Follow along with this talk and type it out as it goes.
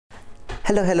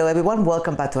Hello everyone,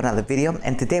 welcome back to another video,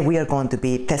 and today we are going to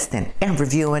be testing and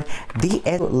reviewing the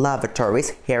Laboratories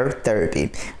hair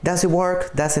therapy. Does it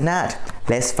work? Does it not?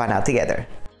 Let's find out together.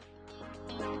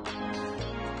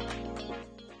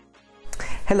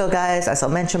 Hello guys, as I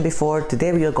mentioned before,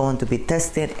 today we are going to be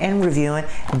testing and reviewing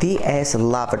the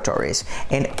Laboratories,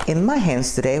 and in my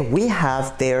hands today we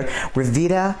have their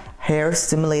Revita hair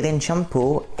stimulating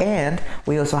shampoo, and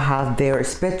we also have their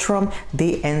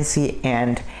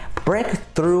Spectral.DNC-N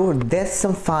breakthrough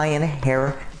detoxifying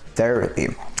hair therapy.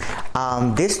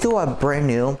 These two are brand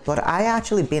new, but I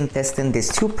actually been testing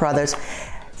these two products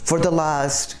for the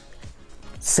last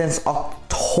since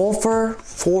October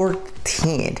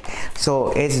 14th.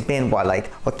 So it's been what,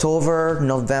 like October,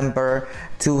 November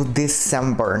to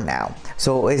December now.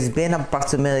 So it's been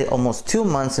approximately almost 2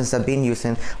 months since I've been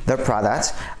using their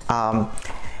products.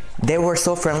 They were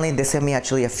so friendly, they sent me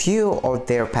actually a few of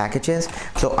their packages.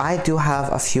 So I do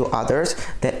have a few others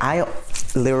that I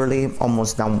literally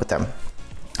almost done with them.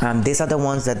 These are the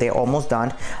ones that they're almost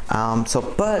done.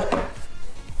 But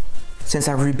since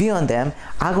I'm reviewing them,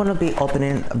 I'm gonna be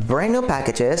opening brand new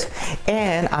packages,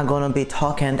 and I'm gonna be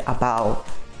talking about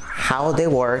how they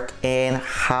work and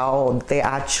how they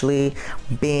actually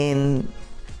been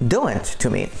doing to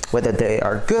me, whether they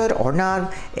are good or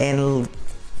not, and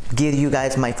give you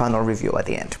guys my final review at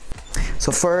the end.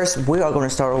 So first, we are going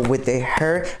to start with the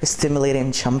hair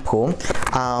stimulating shampoo.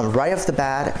 Right off the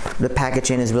bat, the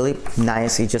packaging is really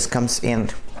nice. It just comes in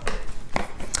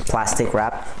plastic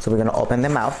wrap. So we're going to open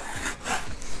them out.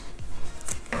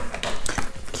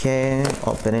 Okay,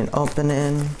 opening.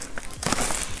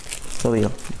 So we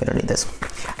don't need this.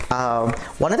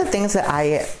 One of the things that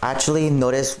I actually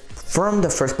noticed from the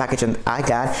first packaging I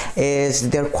got is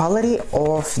their quality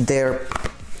of their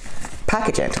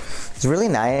packaging. It's really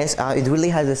nice. It really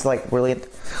has this like really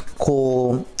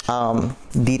cool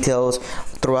details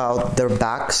throughout their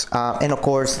backs, and of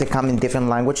course they come in different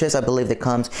languages. I believe they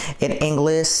comes in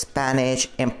English, Spanish,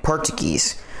 and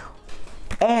Portuguese,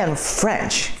 and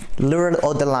French. Literally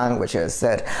all the languages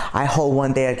that I hope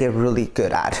one day I get really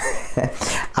good at.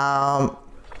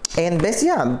 And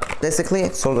basically,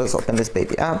 so let's open this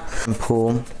baby up.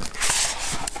 Shampoo.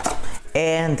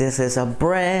 And this is a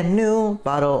brand new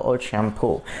bottle of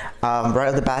shampoo. Right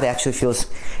off the bat, it actually feels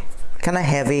kind of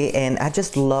heavy, and I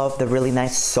just love the really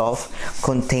nice soft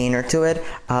container to it.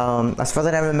 As far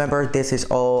as I remember, this is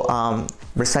all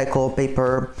recycled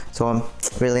paper, so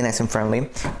really nice and friendly.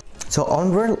 So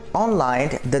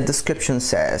online, the description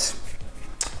says,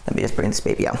 let me just bring this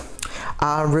baby out.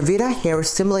 Revita hair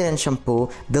stimulating shampoo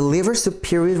delivers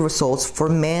superior results for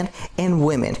men and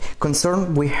women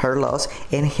concerned with hair loss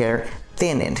and hair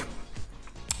thinning.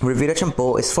 Revita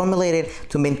shampoo is formulated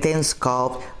to maintain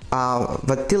scalp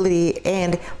vitality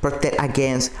and protect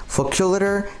against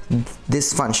follicular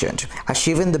dysfunction,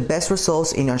 achieving the best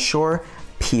results in a short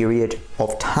period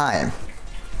of time.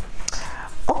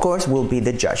 Of course, we'll be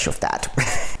the judge of that.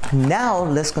 Now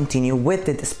let's continue with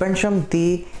the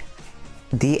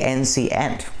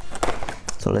Spectral.DNC-N.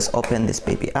 So let's open this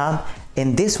baby up.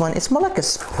 And this one, it's more like a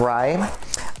spray,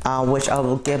 which I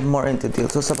will get more into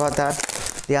details about that.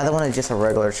 The other one is just a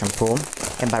regular shampoo,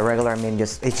 and by regular I mean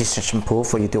it's just a shampoo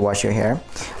for you to wash your hair.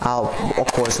 I'll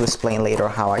of course explain later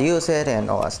how I use it and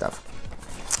all that stuff.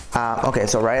 Okay,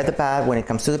 so right at the back, when it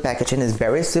comes to the packaging, it's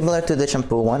very similar to the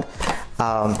shampoo one.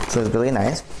 So it's really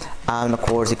nice. And of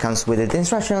course it comes with the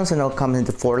instructions, and it'll come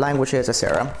into 4 languages,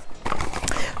 etc.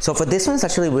 So for this one, it's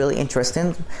actually really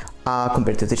interesting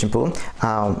compared to the shampoo.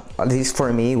 At least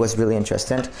for me, it was really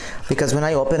interesting because when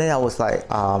I opened it, I was like,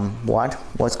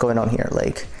 what's going on here?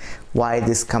 Like, why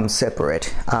this comes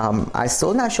separate? I'm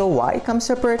still not sure why it comes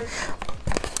separate.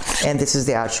 And this is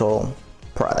the actual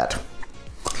product.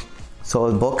 So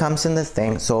it both comes in the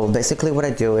thing. So basically what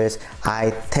I do is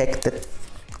I take the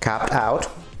cap out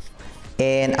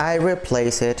and I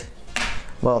replace it,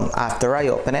 well, after I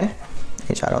open it,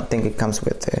 which I don't think it comes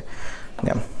with the,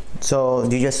 yeah. So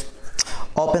you just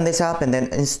open this up and then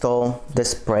install the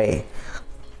spray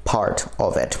part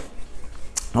of it.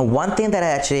 Now, one thing that I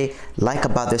actually like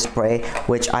about this spray,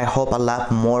 which I hope a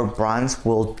lot more brands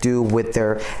will do with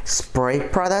their spray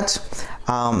products,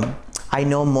 I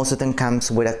know most of them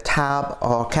comes with a tab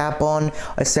or cap on,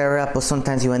 etc., but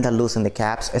sometimes you end up losing the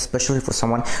caps, especially for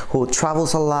someone who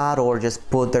travels a lot or just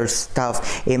put their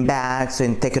stuff in bags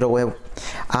and take it away.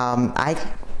 I'm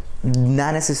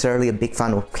not necessarily a big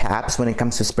fan of caps when it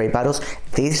comes to spray bottles.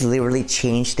 These literally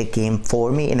changed the game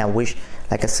for me, and I wish,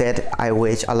 like I said, I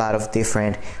wish a lot of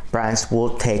different brands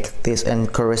will take this in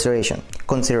consideration.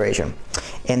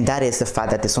 And that is the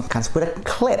fact that this one comes with a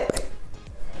clip.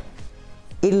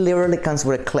 It literally comes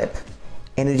with a clip.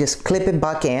 and you just clip it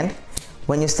back in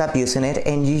when you stop using it,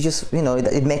 and you just, you know,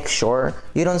 it makes sure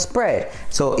you don't spray it.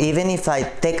 So even if I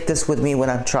take this with me when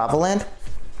I'm traveling,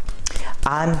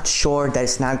 I'm sure that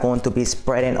it's not going to be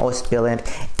spreading or spilling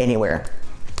anywhere,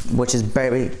 which is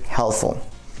very helpful.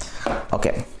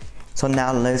 Okay, so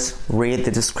now let's read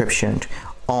the description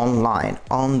online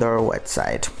on their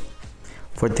website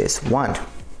for this one.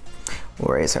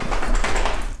 Where is it?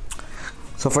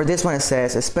 So for this one, it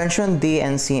says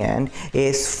Spectral.DNC-N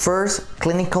is first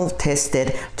clinical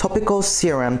tested topical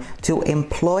serum to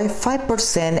employ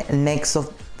 5%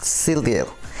 Nexoxylyl,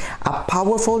 a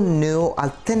powerful new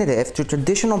alternative to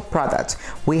traditional products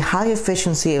with high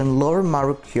efficiency and lower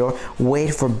molecular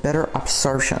weight for better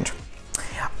absorption.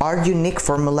 Our unique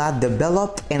formula,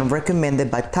 developed and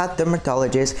recommended by top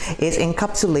dermatologists, is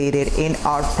encapsulated in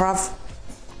our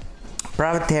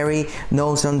proprietary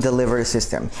nozzle delivery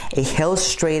system. It helps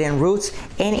straighten roots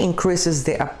and increases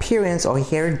the appearance of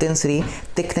hair density,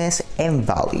 thickness, and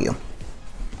value.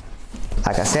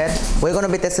 Like I said, we're gonna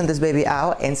be testing this baby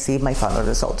out and see my final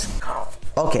results.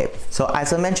 Okay, so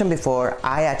as I mentioned before,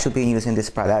 I actually been using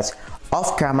these products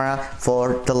off camera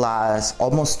for the last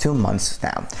almost 2 months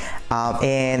now.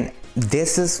 And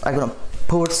this is, I'm gonna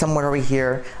put somewhere over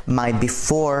here my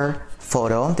before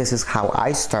photo. This is how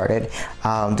I started.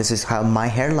 This is how my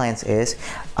hairlines is.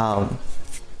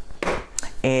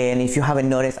 And if you haven't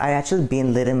noticed, I actually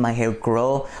been letting my hair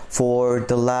grow for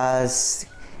the last,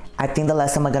 I think the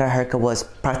last time I got a haircut was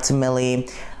approximately,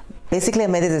 basically I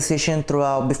made a decision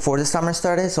throughout before the summer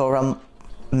started, so around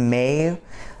May,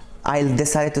 I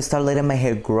decided to start letting my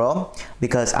hair grow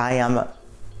because I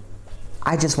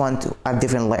just want a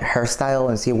different hairstyle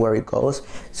and see where it goes.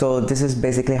 So this is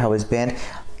basically how it's been.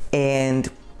 And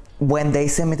when they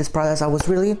sent me this product, I was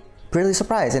really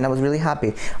surprised, and I was really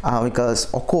happy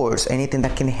because of course anything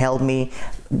that can help me,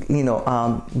 you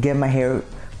know, get my hair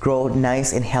grow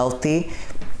nice and healthy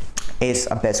is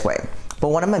a best way. But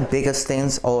one of my biggest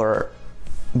things or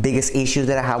biggest issues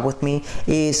that I have with me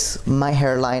is my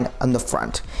hairline on the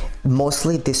front,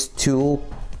 mostly these two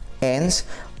ends,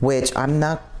 which I'm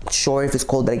not sure if it's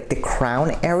called like the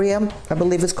crown area, I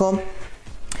believe it's called.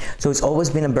 So it's always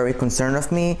been a very concern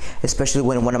of me, especially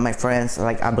when one of my friends,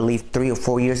 like I believe 3 or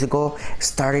 4 years ago,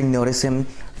 started noticing.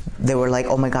 They were like,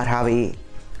 oh my god, Javi,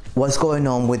 what's going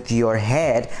on with your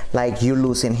head? Like, you're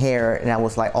losing hair. And I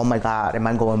was like, oh my god, am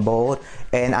I going bald?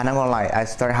 And I'm not gonna lie, I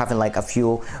started having like a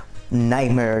few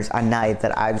nightmares at night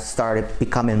that I've started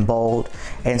becoming bald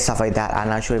and stuff like that. I'm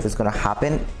not sure if it's gonna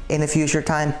happen in the future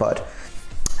time, but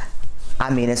I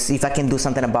mean, if I can do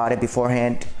something about it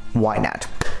beforehand, why not?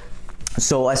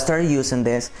 So I started using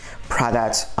this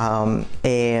product,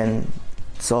 and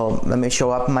so let me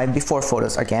show up my before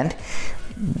photos again.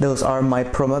 Those are my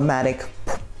problematic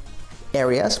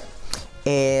areas,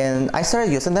 and I started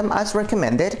using them as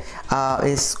recommended.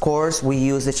 Of course, we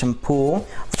use the shampoo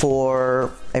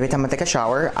for every time I take a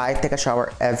shower. I take a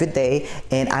shower every day,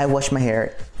 and I wash my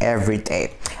hair every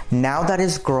day. Now that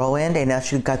it's growing and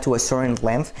actually got to a certain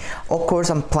length, of course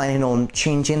I'm planning on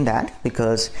changing that,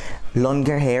 because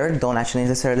longer hair don't actually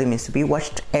necessarily mean to be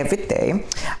washed every day.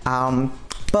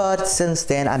 But since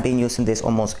then, I've been using this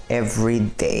almost every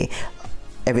day,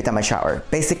 every time I shower.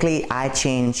 Basically, I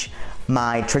change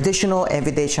my traditional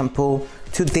everyday shampoo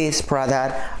to this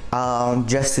product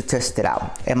just to test it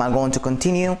out. Am I going to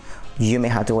continue? You may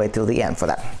have to wait till the end for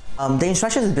that. The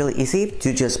instructions is really easy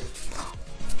to just,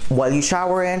 while you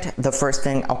shower it, the first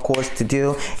thing of course to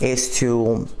do is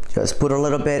to just put a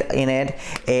little bit in it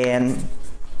and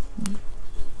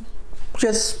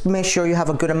just make sure you have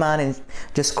a good amount and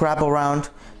just scrub around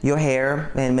your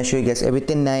hair and make sure you get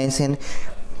everything nice and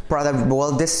product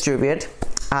well distributed.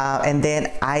 And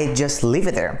then I just leave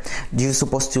it there. You're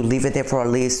supposed to leave it there for at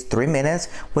least 3 minutes,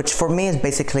 which for me is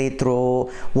basically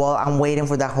while I'm waiting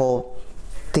for that whole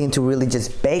thing to really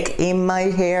just bake in my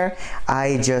hair,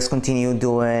 I just continue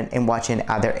doing and watching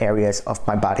other areas of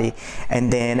my body.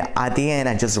 And then at the end,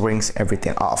 I just rinse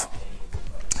everything off.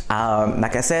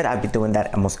 Like I said, I've been doing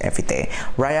that almost every day.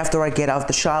 Right after I get out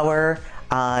the shower,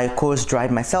 I of course dry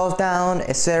myself down,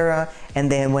 etc.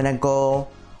 And then when I go,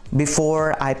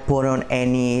 before I put on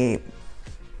any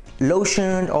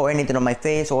lotion or anything on my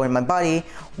face or in my body,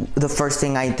 the first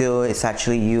thing I do is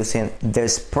actually using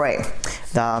this spray,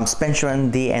 the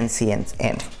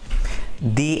Spectral.DNC-N.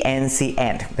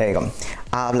 DNC-N, there you go.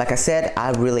 Like I said,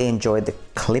 I really enjoyed the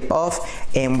clip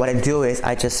off, and what I do is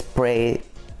I just spray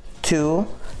 2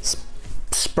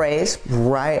 sprays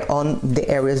right on the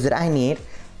areas that I need,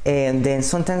 and then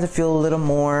sometimes I feel a little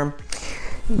more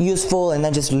useful and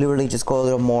I just literally just go a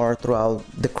little more throughout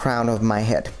the crown of my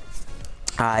head.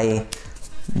 I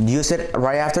use it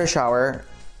right after a shower.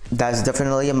 That's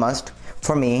definitely a must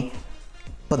for me.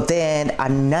 But then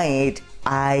at night,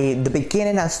 the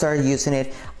beginning I started using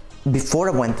it before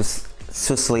I went to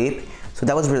sleep. So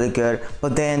that was really good.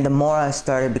 But then the more I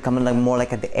started becoming like more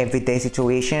like an everyday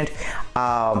situation,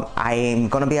 I'm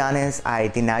gonna be honest, I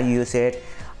did not use it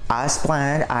as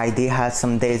planned. I did have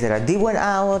some days that I did went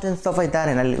out and stuff like that,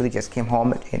 and I literally just came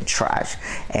home and trash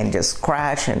and just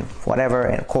crash and whatever,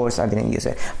 and of course I didn't use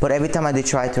it. But every time I did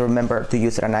try to remember to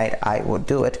use it at night, I would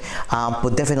do it,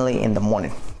 but definitely in the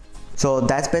morning. So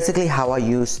that's basically how I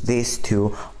use these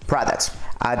two products.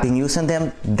 I've been using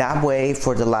them that way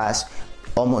for the last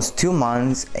almost 2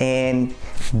 months, and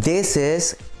this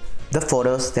is the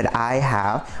photos that I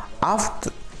have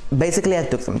of. Basically, I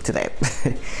took them today.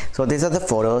 So these are the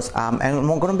photos, and I'm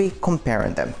going to be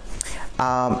comparing them.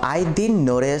 I did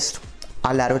notice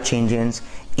a lot of changes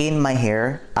in my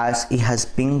hair as it has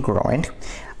been growing,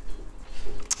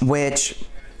 which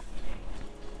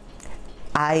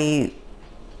I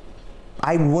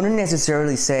wouldn't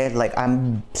necessarily say like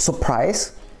I'm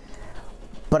surprised,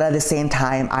 but at the same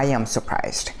time, I am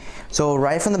surprised. So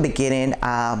right from the beginning,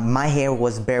 my hair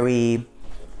was very,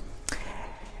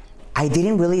 I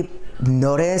didn't really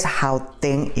notice how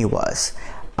thin it was.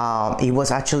 It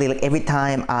was actually like every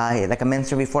time I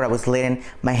mentioned before, I was letting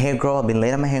my hair grow. I've been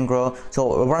letting my hair grow.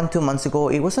 So around 2 months ago,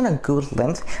 it wasn't a good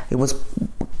length. It was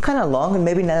kind of long, and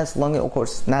maybe not as long, of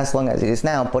course, not as long as it is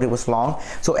now, but it was long.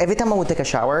 So every time I would take a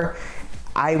shower,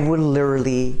 I would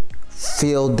literally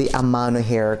feel the amount of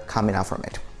hair coming out from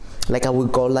it. Like I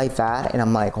would go like that, and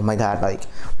I'm like, oh my God, like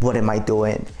what am I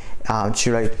doing?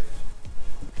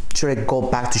 Should I go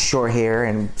back to short hair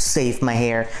and save my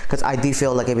hair? Because I do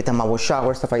feel like every time I would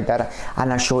shower, stuff like that, I'm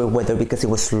not sure whether because it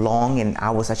was long and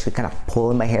I was actually kind of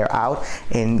pulling my hair out,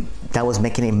 and that was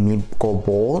making me go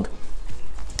bald.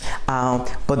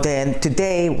 But then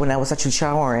today, when I was actually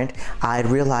showering, I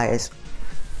realized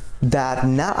that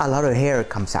not a lot of hair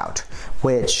comes out,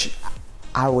 which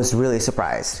I was really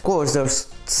surprised. Of course,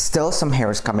 there's still some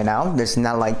hairs coming out. There's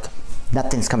not like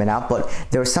nothing's coming out, but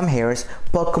there are some hairs.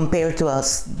 But compared to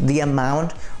the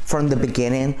amount from the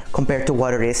beginning compared to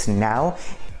what it is now,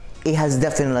 it has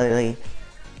definitely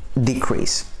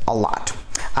decreased a lot.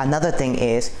 Another thing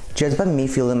is, just by me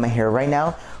feeling my hair right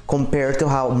now compared to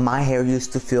how my hair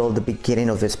used to feel the beginning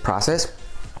of this process,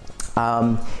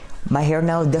 my hair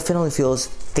now definitely feels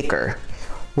thicker,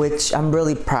 which I'm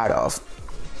really proud of.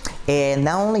 And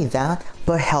not only that,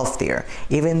 but healthier.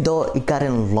 Even though it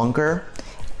gotten longer,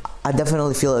 I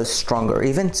definitely feel it's stronger.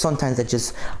 Even sometimes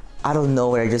I don't know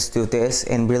where I just do this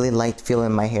and really like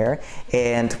feeling my hair,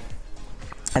 and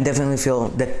I definitely feel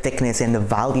the thickness and the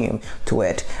volume to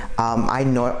it. I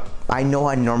know I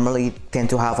normally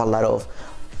tend to have a lot of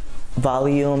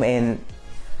volume and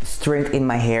strength in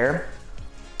my hair,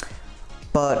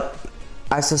 but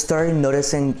as I started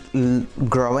noticing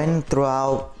growing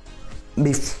throughout,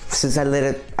 since I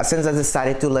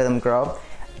decided to let them grow,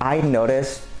 I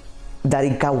noticed that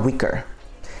it got weaker.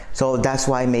 So that's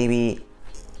why maybe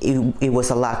it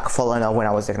was a lot falling out when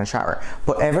I was taking a shower.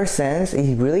 But ever since,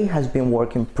 it really has been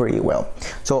working pretty well.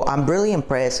 So I'm really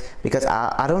impressed, because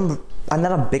I'm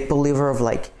not a big believer of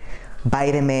like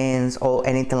vitamins or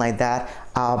anything like that,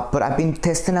 but I've been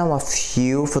testing out a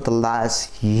few for the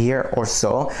last year or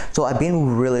so. So I've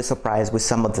been really surprised with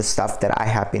some of the stuff that I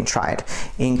have been trying,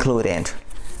 including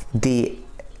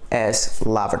DS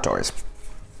Laboratories.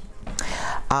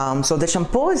 So the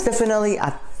shampoo is definitely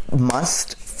a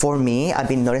must for me. I've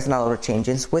been noticing a lot of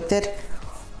changes with it,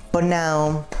 but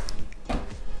now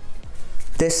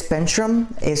this Spectrum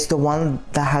is the one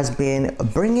that has been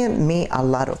bringing me a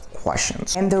lot of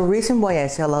questions. And the reason why I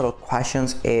say a lot of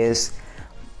questions is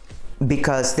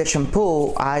because the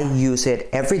shampoo, I use it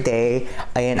every day,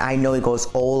 and I know it goes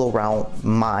all around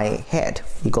my head.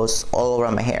 It goes all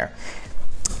around my hair.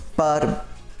 But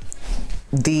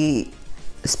the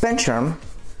Spectrum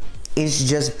is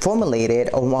just formulated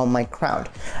around my crown.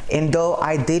 And though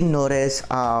I did notice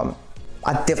a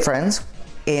difference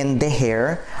in the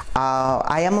hair,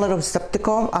 I am a little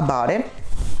skeptical about it,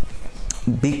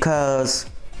 because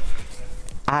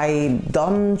I'm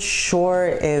not sure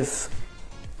if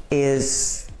I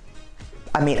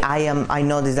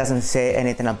know this doesn't say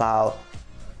anything about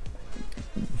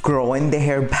growing the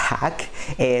hair back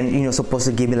and supposed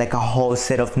to give me like a whole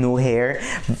set of new hair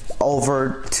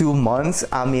over 2 months.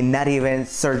 I mean, not even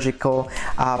surgical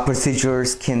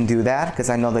procedures can do that, because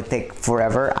I know they take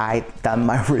forever. I've done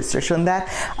my research on that.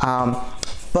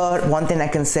 But one thing I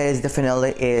can say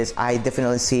is I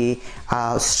definitely see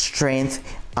strength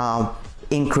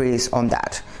increase on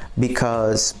that,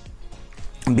 because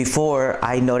before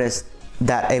I noticed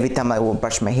that every time I will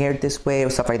brush my hair this way or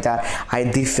stuff like that, I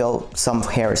do feel some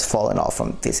hair is falling off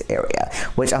from this area,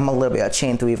 which I'm a little bit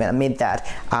ashamed to even admit that.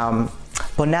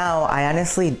 But now I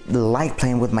honestly like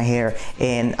playing with my hair,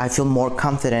 and I feel more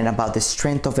confident about the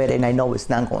strength of it, and I know it's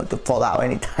not going to fall out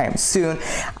anytime soon.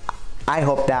 I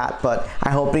hope that, but I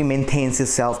hope it maintains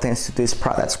itself thanks to these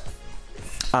products.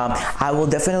 I will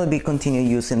definitely be continue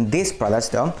using these products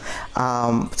though,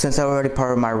 since I already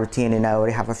part of my routine and I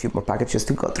already have a few more packages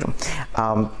to go through.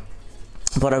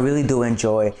 But I really do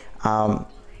enjoy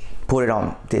putting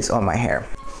on this on my hair.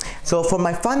 So for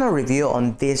my final review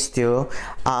on these two,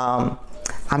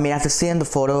 I mean, after seeing the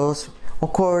photos,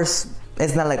 of course,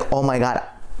 it's not like, oh my god,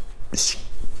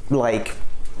 like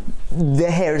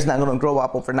the hair is not gonna grow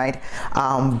up overnight,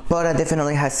 but I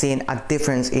definitely have seen a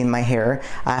difference in my hair.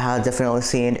 I have definitely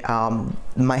seen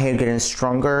my hair getting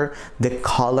stronger. The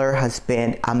color has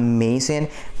been amazing.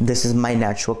 This is my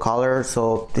natural color,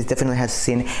 so this definitely has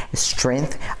seen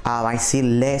strength. I see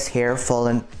less hair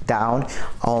falling down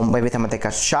every time I take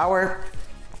a shower.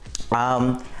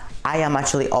 I am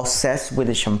actually obsessed with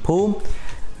the shampoo.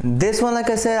 This one,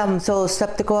 like I said, I'm so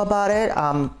skeptical about it,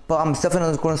 but I'm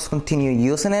definitely going to continue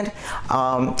using it.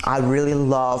 I really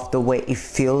love the way it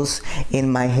feels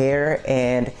in my hair,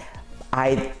 and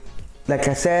like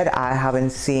I said, I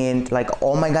haven't seen like,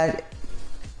 oh my god,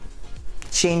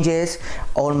 changes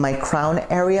on my crown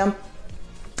area,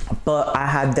 but I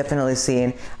have definitely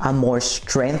seen a more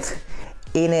strength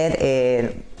in it,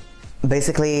 and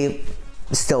basically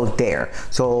still there.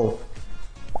 So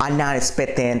I'm not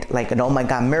expecting like an oh my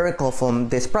god miracle from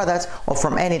this product or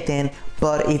from anything,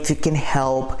 but if it can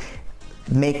help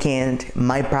making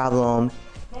my problem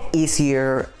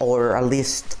easier, or at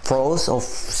least froze or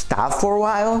stop for a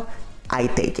while, I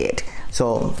take it.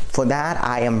 So for that,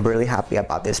 I am really happy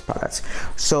about these products.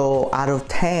 So out of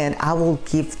 10, I will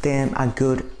give them a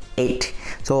good 8.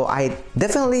 So I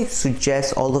definitely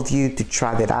suggest all of you to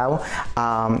try it out.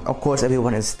 Of course,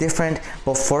 everyone is different,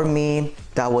 but for me,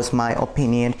 that was my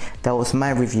opinion, that was my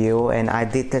review, and I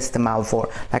did test them out for,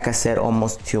 like I said,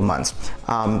 almost 2 months.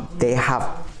 They have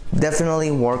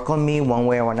definitely worked on me one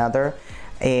way or another,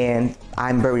 and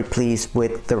I'm very pleased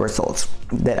with the results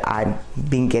that I've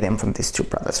been getting from these two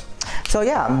products. So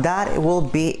yeah, that will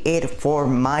be it for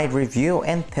my review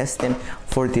and testing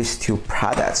for these two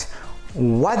products.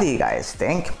 What do you guys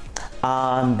think?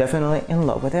 I'm definitely in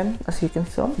love with them, as you can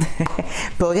tell.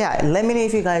 But yeah, let me know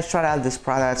if you guys tried out these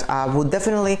products. I will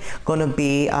definitely gonna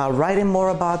be writing more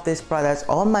about these products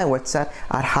on my website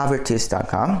at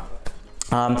Laboratories.com.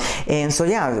 And so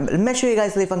yeah, make sure you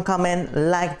guys leave a comment,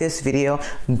 like this video.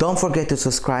 Don't forget to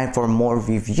subscribe for more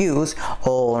reviews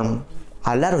on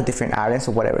a lot of different items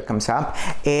or whatever comes up.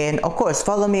 And of course,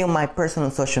 follow me on my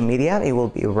personal social media. It will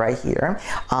be right here.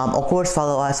 Of course,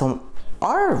 follow us on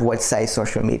our website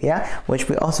social media, which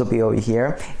will also be over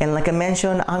here. And like I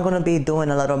mentioned, I'm gonna be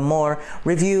doing a lot of more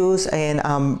reviews and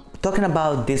talking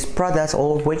about these products,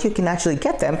 or where you can actually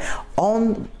get them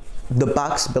on the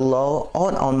box below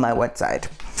on my website,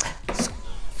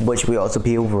 which will also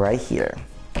be right here.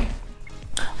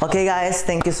 Okay guys,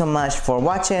 thank you so much for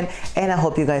watching, and I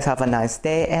hope you guys have a nice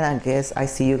day, and I guess I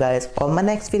see you guys on my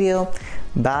next video.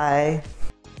 Bye.